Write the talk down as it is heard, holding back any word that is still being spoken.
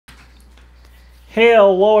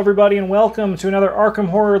Hello everybody and welcome to another Arkham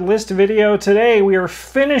Horror List video. Today we are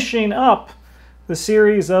finishing up the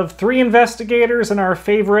series of 3 investigators and our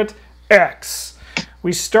favorite X.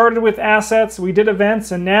 We started with assets, we did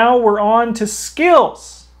events, and now we're on to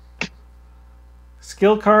skills.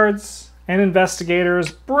 Skill cards and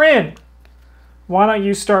investigators. Bryn, why don't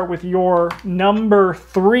you start with your number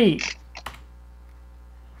 3?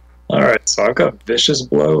 Alright, so I've got Vicious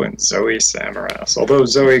Blow and Zoe Samaras. Although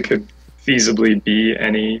Zoe could feasibly be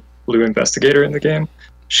any blue investigator in the game,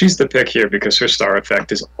 she's the pick here because her star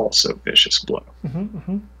effect is also Vicious Blow.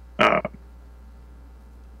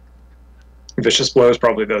 Vicious Blow is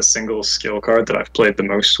probably the single skill card that I've played the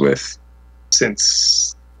most with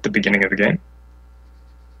since the beginning of the game.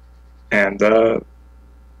 And,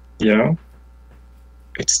 you know,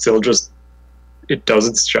 it's still just, it does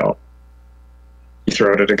its job. You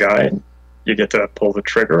throw it at a guy, and you get to pull the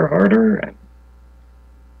trigger harder, and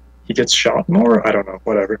he gets shot more? I don't know,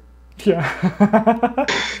 whatever. Yeah.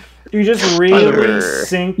 You just really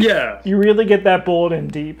sink. Yeah. You really get that bullet in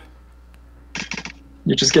deep.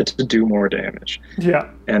 You just get to do more damage.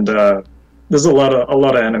 Yeah. And there's a lot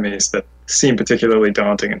of enemies that seem particularly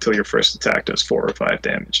daunting until your first attack does 4 or 5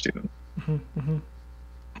 damage to them.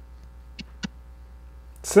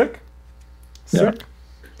 Sick. Yeah.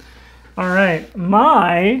 All right,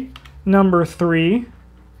 my number 3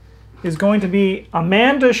 is going to be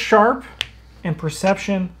Amanda Sharp and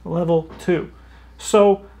Perception level 2.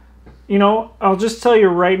 So, you know, I'll just tell you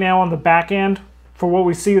right now on the back end for what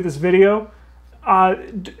we see with this video,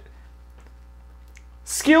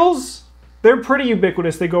 skills, they're pretty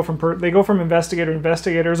ubiquitous. They go from investigator to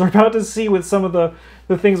investigators. We're about to see with some of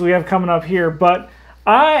the things we have coming up here, but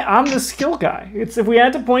I'm the skill guy. It's if we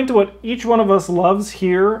had to point to what each one of us loves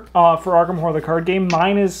here for Arkham Horror the card game,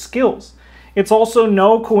 mine is skills. It's also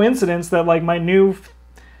no coincidence that like my new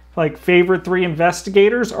favorite 3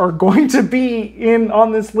 investigators are going to be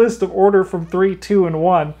on this list of order from 3, 2, and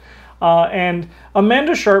 1. And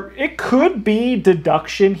Amanda Sharp, it could be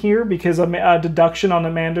deduction here because deduction on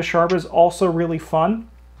Amanda Sharp is also really fun.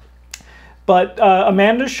 But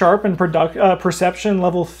Amanda Sharp and Perception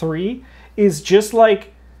level 3 is just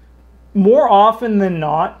like, more often than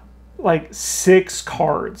not, like 6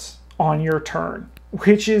 cards on your turn,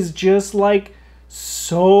 which is just like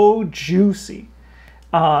so juicy.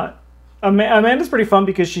 Amanda's pretty fun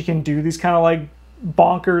because she can do these kind of like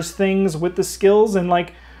bonkers things with the skills, and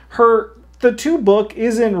like the 2 book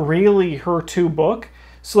isn't really her 2 book.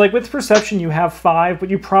 So like with Perception you have 5, but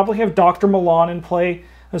you probably have Dr. Milan in play,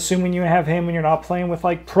 assuming you have him when you're not playing with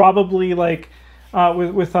like probably like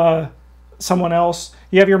with someone else.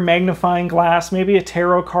 You have your magnifying glass, maybe a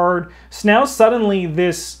tarot card. So now suddenly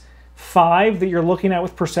this 5 that you're looking at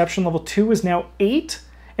with Perception level 2 is now 8.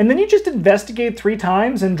 And then you just investigate 3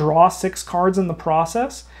 times and draw 6 cards in the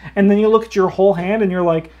process. And then you look at your whole hand and you're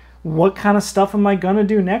like, what kind of stuff am I going to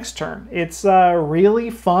do next turn? It's really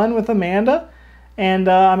fun with Amanda. And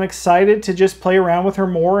I'm excited to just play around with her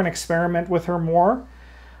more and experiment with her more.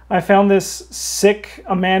 I found this sick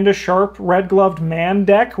Amanda Sharp Red Gloved Man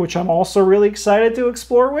deck, which I'm also really excited to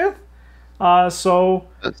explore with. So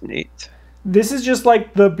that's neat. This is just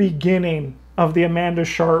like the beginning of the Amanda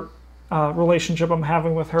Sharp relationship I'm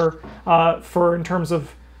having with her in terms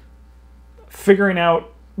of figuring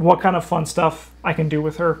out what kind of fun stuff I can do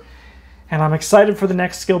with her. And I'm excited for the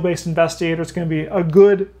next skill-based investigator. It's going to be a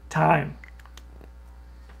good time.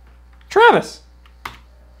 Travis,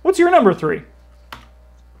 what's your number 3?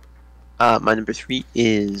 My number 3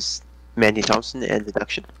 is Mandy Thompson and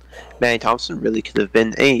Deduction. Mandy Thompson really could have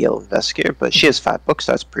been a yellow investigator, but she has 5 books,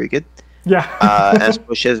 so that's pretty good. Yeah. And I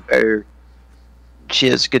suppose she has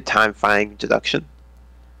a good time finding Deduction.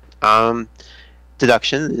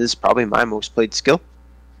 Deduction is probably my most played skill.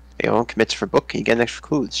 You know, commits for book and you get an extra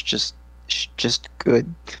clue. It's just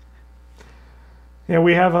good. Yeah,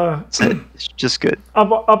 we have it's just good.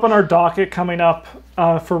 Up on our docket coming up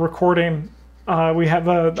for recording. We have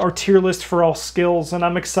our tier list for all skills, and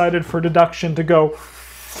I'm excited for Deduction to go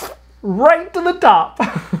right to the top.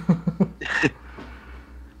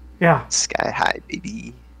 Yeah. Sky high,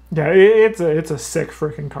 baby. Yeah, it's a sick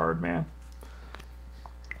freaking card, man.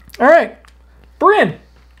 All right, Bryn,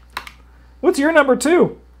 what's your number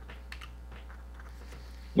 2?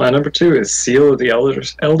 My number 2 is Seal of the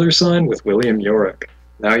Elder Sign with William Yorick.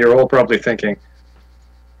 Now you're all probably thinking,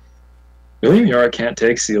 William Yorick can't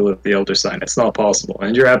take Seal of the Elder Sign. It's not possible,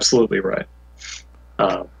 and you're absolutely right.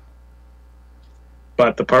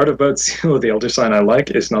 But the part about Seal of the Elder Sign I like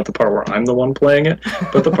is not the part where I'm the one playing it,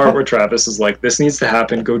 but the part where Travis is like, this needs to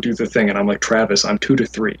happen, go do the thing, and I'm like, Travis, I'm 2 to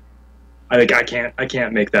 3. I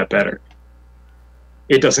can't make that better.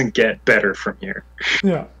 it doesn't get better from here.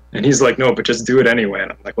 Yeah. And he's like, no, but just do it anyway.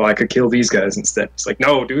 And I'm like, well, I could kill these guys instead. He's like,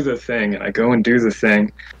 no, do the thing. And I go and do the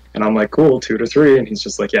thing. And I'm like, cool, 2 to 3. And he's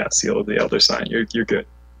just like, yeah, seal of the Elder Sign. You're good.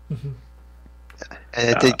 Mm-hmm. And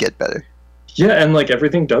it did get better. Yeah, and like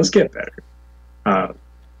everything does get better.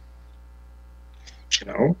 You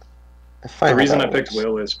know, the reason I picked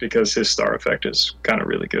Will is because his star effect is kind of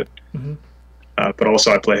really good. Mm-hmm. But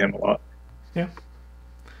also I play him a lot. Yeah.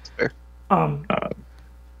 That's fair.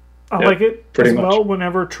 I like it as well much.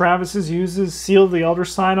 whenever Travis uses Seal the Elder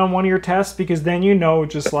Sign on one of your tests, because then you know,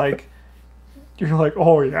 just like, you're like,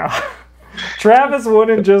 oh yeah. Travis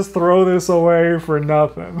wouldn't just throw this away for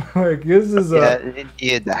nothing. Like, this is Yeah, it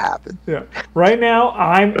needed to happen. Yeah. Right now,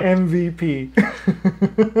 I'm MVP.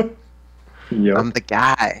 Yep. I'm the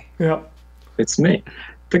guy. Yeah. It's me,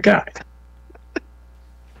 the guy.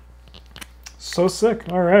 So sick.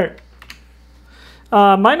 All right.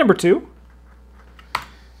 My number 2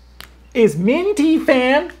 is Minty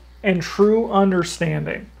Fan and True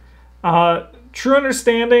Understanding. True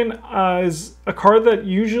Understanding is a card that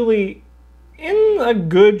usually, in a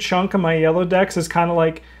good chunk of my yellow decks, is kind of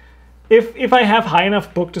like, if I have high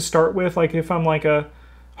enough book to start with, like if I'm like a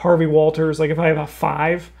Harvey Walters, like if I have a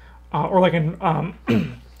 5, or like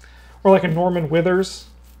a Norman Withers,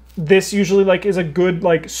 this usually like is a good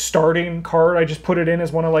like starting card. I just put it in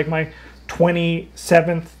as one of like my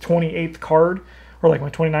 27th, 28th card, or like my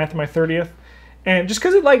 29th and my 30th, and just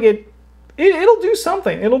because it'll do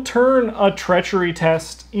something. It'll turn a treachery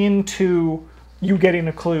test into you getting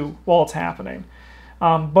a clue while it's happening.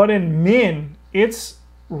 But in Min, it's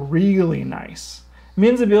really nice.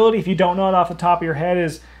 Min's ability, if you don't know it off the top of your head,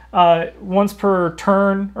 is once per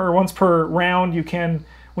turn or once per round, you can,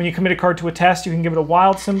 when you commit a card to a test, you can give it a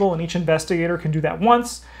wild symbol, and each investigator can do that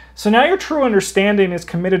once. So now your True Understanding is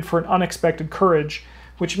committed for an unexpected courage,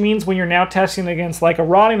 which means when you're now testing against like a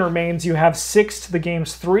Rotting Remains, you have 6 to the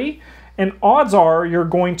game's 3, and odds are you're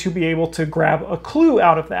going to be able to grab a clue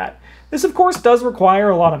out of that. This, of course, does require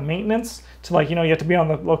a lot of maintenance to, like, you know, you have to be on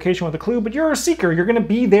the location with a clue, but you're a seeker. You're going to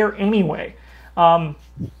be there anyway. And,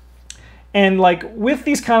 like, with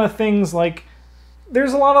these kind of things, like,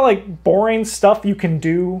 there's a lot of, like, boring stuff you can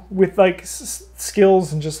do with, like,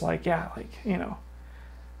 skills and just, like, yeah, like, you know,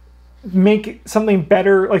 make something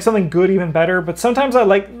better, like, something good even better. But sometimes I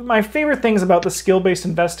like, my favorite things about the skill-based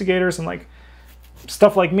investigators and, like,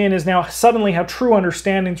 stuff like Min is now suddenly how True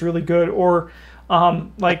Understanding's really good, or,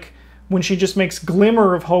 like, when she just makes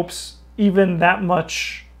Glimmer of Hopes even that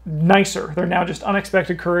much nicer. They're now just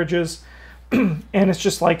unexpected courages. And it's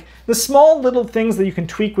just like the small little things that you can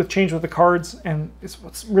tweak with change with the cards, and it's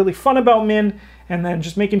what's really fun about Min. And then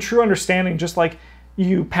just making True Understanding, just like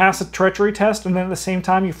you pass a treachery test and then at the same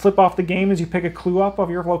time you flip off the game as you pick a clue up of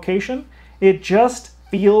your location. It just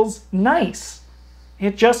feels nice.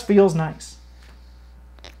 It just feels nice.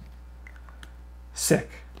 Sick.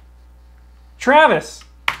 Travis,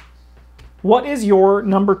 what is your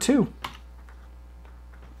number 2?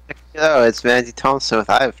 Oh, it's Mandy Thompson with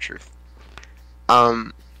Eye of Truth.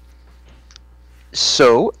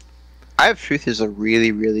 So, Eye of Truth is a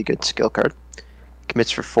really, really good skill card.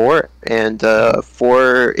 Commits for 4, and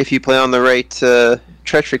 4, if you play on the right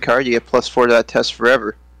treachery card, you get +4 to that test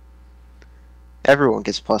forever. Everyone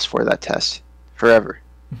gets +4 to that test forever.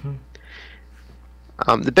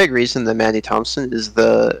 Mm-hmm. The big reason that Mandy Thompson is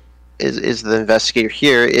the investigator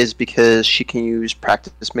here is because she can use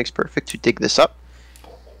Practice Makes Perfect to dig this up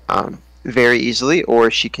very easily,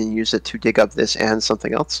 or she can use it to dig up this and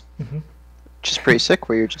something else. Mm-hmm. Which is pretty sick,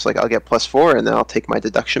 where you're just like, I'll get +4 and then I'll take my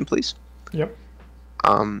deduction, please. Yep.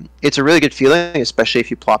 It's a really good feeling, especially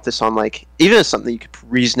if you plop this on, like, even as something you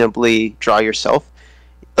could reasonably draw yourself,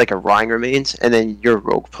 like a Rotting Remains, and then your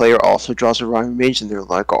rogue player also draws a Rotting Remains, and they're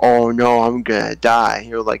like, oh no, I'm gonna die.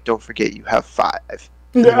 You're like, don't forget, you have 5.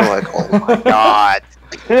 And you're like, oh my god.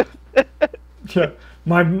 Yeah,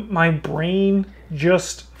 my brain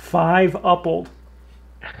just 5-upled.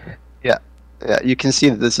 Yeah, you can see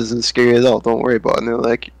that this isn't scary at all. Don't worry about it. And they're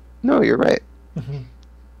like, no, you're right. Mm-hmm.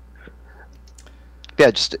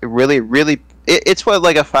 Yeah, just really, really, it's what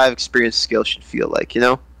like a 5 experience skill should feel like, you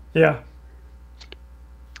know? Yeah.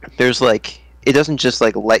 There's like, it doesn't just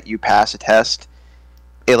like let you pass a test.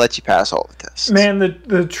 It lets you pass all the tests. Man,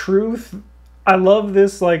 the truth, I love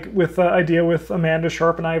this, like, with the idea with Amanda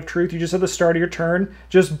Sharp and Eye of Truth. You just at the start of your turn,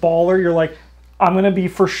 just baller, you're like, I'm going to be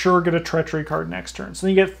for sure get a treachery card next turn. So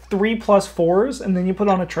then you get 3 +4s, and then you put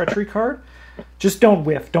on a treachery card. Just don't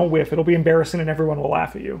whiff. Don't whiff. It'll be embarrassing, and everyone will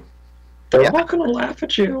laugh at you. They're all going to laugh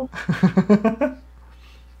at you.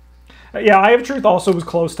 Yeah, Eye of Truth also was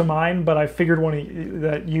close to mine, but I figured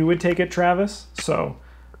that you would take it, Travis. So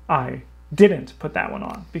I didn't put that one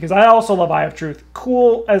on. Because I also love Eye of Truth.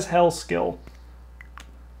 Cool as hell skill.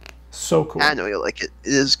 So cool. I know you like it.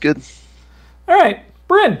 It is good. All right,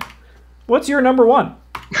 Bryn, what's your number one?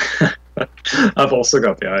 I've also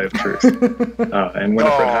got the Eye of Truth. And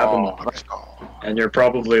Winifred have them on. And you're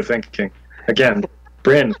probably thinking, again,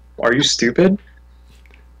 Bryn, are you stupid?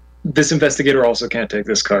 This Investigator also can't take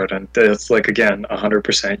this card. And it's like, again,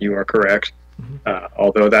 100% you are correct.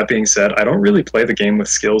 Although that being said, I don't really play the game with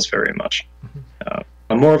skills very much.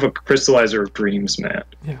 I'm more of a crystallizer of dreams man.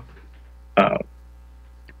 Yeah.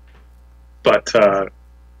 But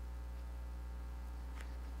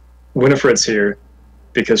Winifred's here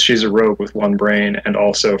because she's a rogue with one brain, and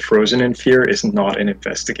also Frozen in Fear is not an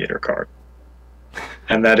Investigator card.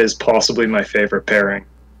 And that is possibly my favorite pairing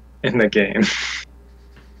in the game.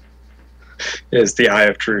 Is the Eye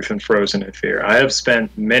of Truth and Frozen in Fear. I have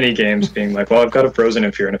spent many games being like, well, I've got a Frozen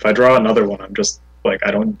in Fear, and if I draw another one, I'm just like, I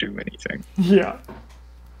don't do anything. Yeah.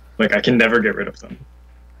 Like, I can never get rid of them.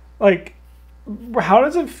 Like, how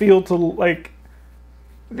does it feel to, like,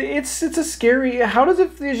 it's a scary, how does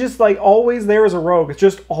it, it's just like always there as a rogue. It's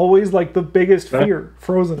just always like the biggest fear,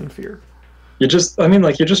 Frozen in Fear. You just, I mean,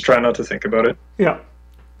 like, you just try not to think about it. Yeah.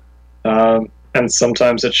 And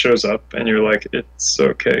sometimes it shows up, and you're like, it's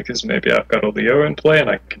okay, because maybe I've got a Leo in play, and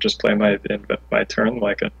I can just play my turn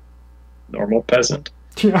like a normal peasant,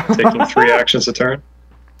 taking 3 actions a turn.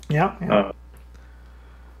 Yeah.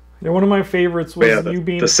 Yeah, one of my favorites was you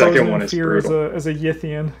being the second Frozen one in is Fear brutal. as a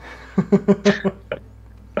Yithian.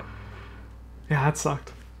 Yeah, that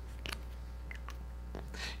sucked.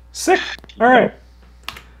 Sick. All right.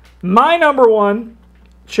 My number one,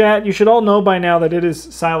 chat, you should all know by now that it is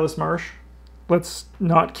Silas Marsh. Let's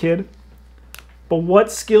not kid. But what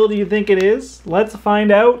skill do you think it is? Let's find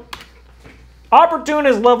out.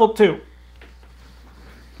 Opportunist level 2.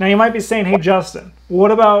 Now you might be saying, hey Justin, what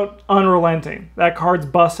about Unrelenting? That card's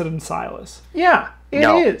busted in Silas. Yeah, it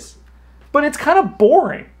is. But it's kind of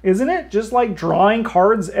boring, isn't it? Just like drawing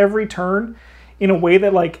cards every turn in a way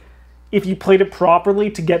that, like, if you played it properly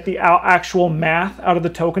to get the actual math out of the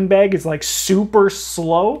token bag is like super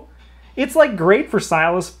slow. It's like great for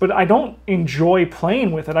Silas, but I don't enjoy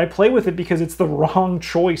playing with it. I play with it because it's the wrong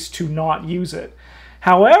choice to not use it.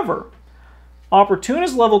 However,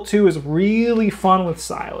 Opportunist level 2 is really fun with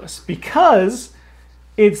Silas because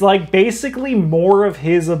it's like basically more of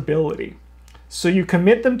his ability. So you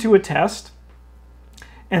commit them to a test,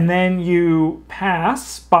 and then you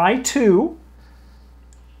pass by 2,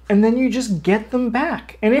 and then you just get them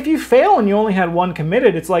back. And if you fail and you only had 1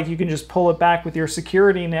 committed, it's like you can just pull it back with your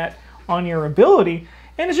security net on your ability,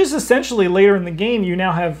 and it's just essentially later in the game you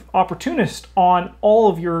now have Opportunist on all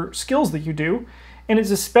of your skills that you do, and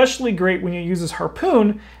it's especially great when you use this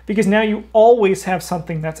Harpoon because now you always have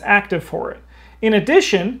something that's active for it. In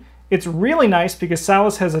addition, it's really nice because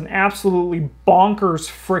Silas has an absolutely bonkers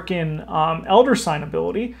frickin' Elder Sign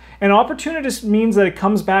ability, and Opportunist means that it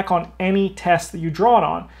comes back on any test that you draw it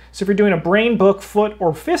on. So if you're doing a Brain, Book, Foot,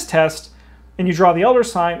 or Fist test, and you draw the Elder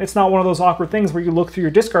Sign, it's not one of those awkward things where you look through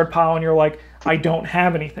your discard pile and you're like, I don't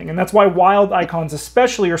have anything. And that's why Wild Icons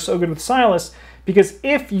especially are so good with Silas, because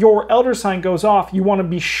if your Elder Sign goes off, you want to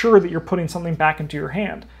be sure that you're putting something back into your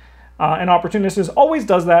hand. And Opportunist always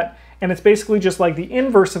does that, and it's basically just like the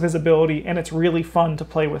inverse of his ability, and it's really fun to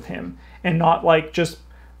play with him, and not like just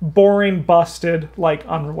boring, busted like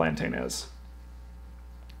Unrelenting is.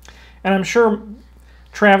 And I'm sure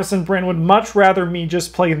Travis and Bryn would much rather me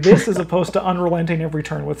just play this as opposed to Unrelenting every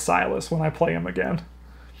turn with Silas when I play him again.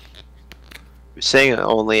 Saying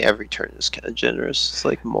only every turn is kind of generous. It's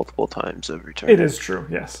like multiple times every turn. It is true.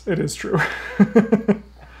 Yes, it is true.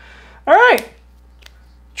 All right.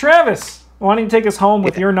 Travis, why don't you take us home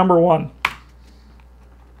with your number one?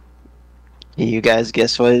 You guys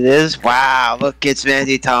guess what it is? Wow, look, it's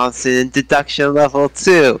Mandy Thompson, deduction level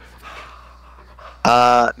 2.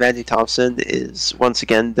 Mandy Thompson is, once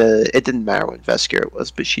again, it didn't matter what Investigator it was,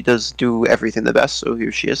 but she does do everything the best, so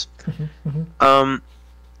here she is.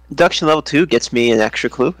 Deduction level 2 gets me an extra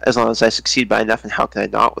clue, as long as I succeed by enough, and how can I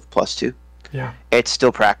not with +2? Yeah. It's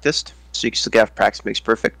still practiced, so you can still get practice makes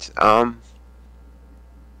perfect.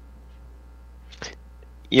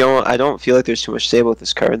 You know, I don't feel like there's too much to say about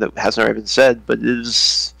this card that hasn't already been said, but it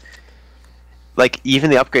is, like, even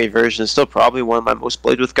the upgrade version is still probably one of my most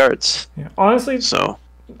played with cards. Yeah. Honestly, so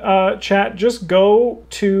chat, just go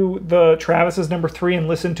to the Travis's number 3 and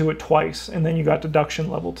listen to it twice, and then you got deduction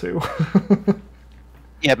level 2.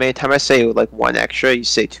 Yeah, but anytime I say like 1 extra, you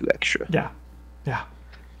say 2 extra. Yeah. Yeah.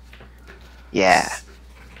 Yeah.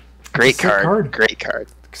 Great card. Great card.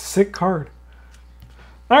 Sick card.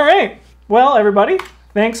 All right. Well, everybody,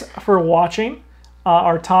 thanks for watching.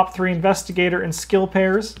 our top 3 investigator and skill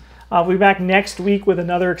pairs. We'll be back next week with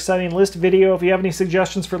another exciting list video. If you have any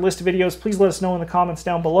suggestions for list videos, please let us know in the comments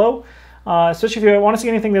down below. Especially if you want to see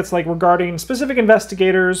anything that's like regarding specific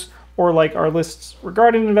investigators, or like our lists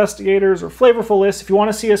regarding investigators, or flavorful lists. If you want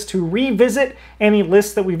to see us to revisit any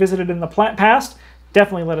lists that we visited in the past,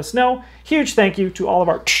 definitely let us know. Huge thank you to all of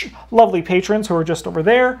our lovely patrons who are just over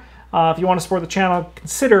there. If you want to support the channel,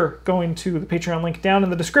 consider going to the Patreon link down in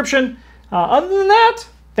the description. Other than that,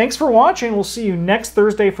 thanks for watching. We'll see you next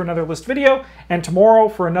Thursday for another list video, and tomorrow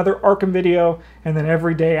for another Arkham video, and then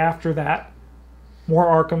every day after that, more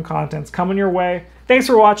Arkham content's coming your way. Thanks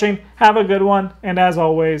for watching. Have a good one, and as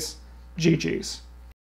always, GG's.